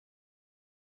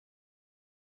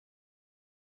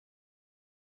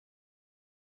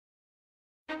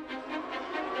Hey,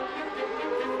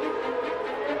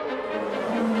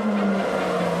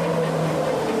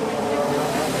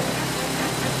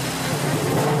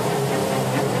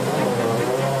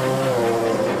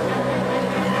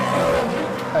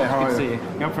 how are you? Good to see you.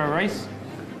 You up for a race?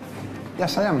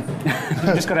 Yes, I am.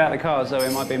 I just got out of the car, so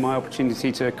it might be my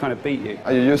opportunity to kind of beat you.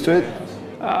 Are you used to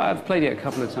it? I've played it a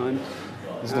couple of times.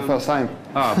 This is the first time.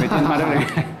 Oh, but I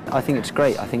don't know. I think it's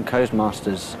great. I think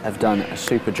Codemasters have done a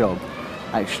super job,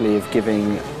 actually, of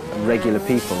giving regular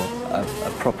people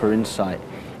a proper insight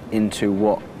into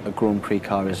what a Grand Prix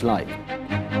car is like.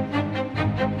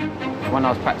 When I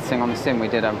was practicing on the sim, we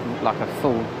did a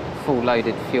full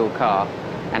loaded fuel car,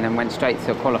 and then went straight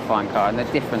to a qualifying car, and the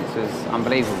difference was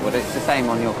unbelievable. But it's the same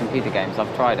on your computer games.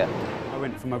 I've tried it. I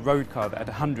went from a road car that had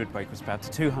 100 brake horsepower to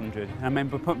 200, and I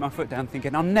remember putting my foot down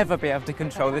thinking, I'll never be able to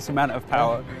control this amount of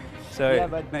power. So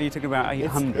yeah, now you're talking about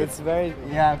 800. It's very,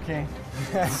 yeah, okay.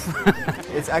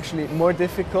 It's actually more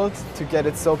difficult to get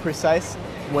it so precise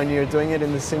when you're doing it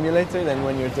in the simulator than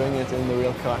when you're doing it in the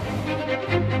real car.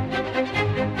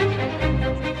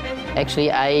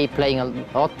 Actually, I playing a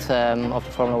lot of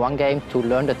the Formula 1 game to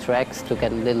learn the tracks, to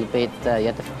get a little bit,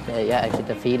 actually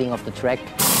the feeling of the track.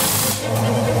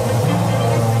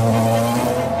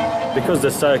 Because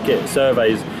the circuit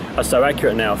surveys are so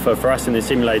accurate now for us in the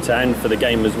simulator and for the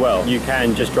game as well, you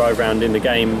can just drive around in the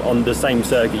game on the same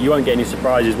circuit. You won't get any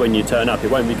surprises when you turn up. It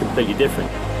won't be completely different.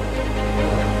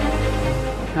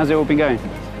 How's it all been going?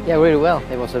 Yeah, really well.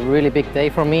 It was a really big day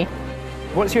for me.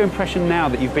 What's your impression now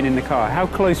that you've been in the car? How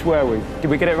close were we? Did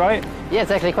we get it right? Yeah,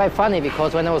 it's actually quite funny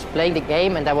because when I was playing the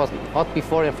game and I was not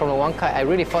before in Formula 1 car, I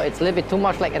really thought it's a little bit too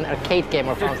much like an arcade game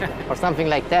or something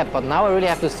like that. But now I really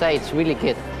have to say it's really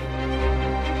good.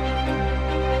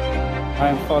 I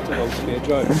am far too old to be a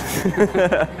driver.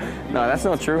 No, that's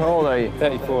not true. How old are you?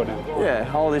 34 now. Yeah,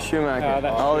 how old is Schumacher?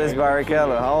 Oh, how old is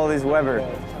Barrichello? How old is Webber?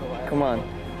 Come on.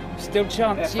 Still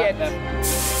chance yet.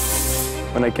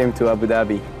 When I came to Abu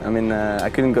Dhabi, I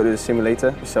couldn't go to the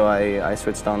simulator, so I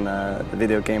switched on the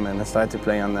video game and I started to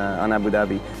play on Abu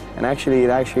Dhabi. And actually, it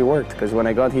actually worked, because when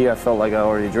I got here, I felt like I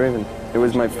already driven. It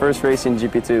was my first race in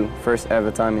GP2, first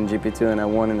ever time in GP2, and I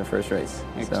won in the first race.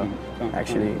 Excellent. So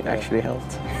actually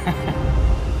helped.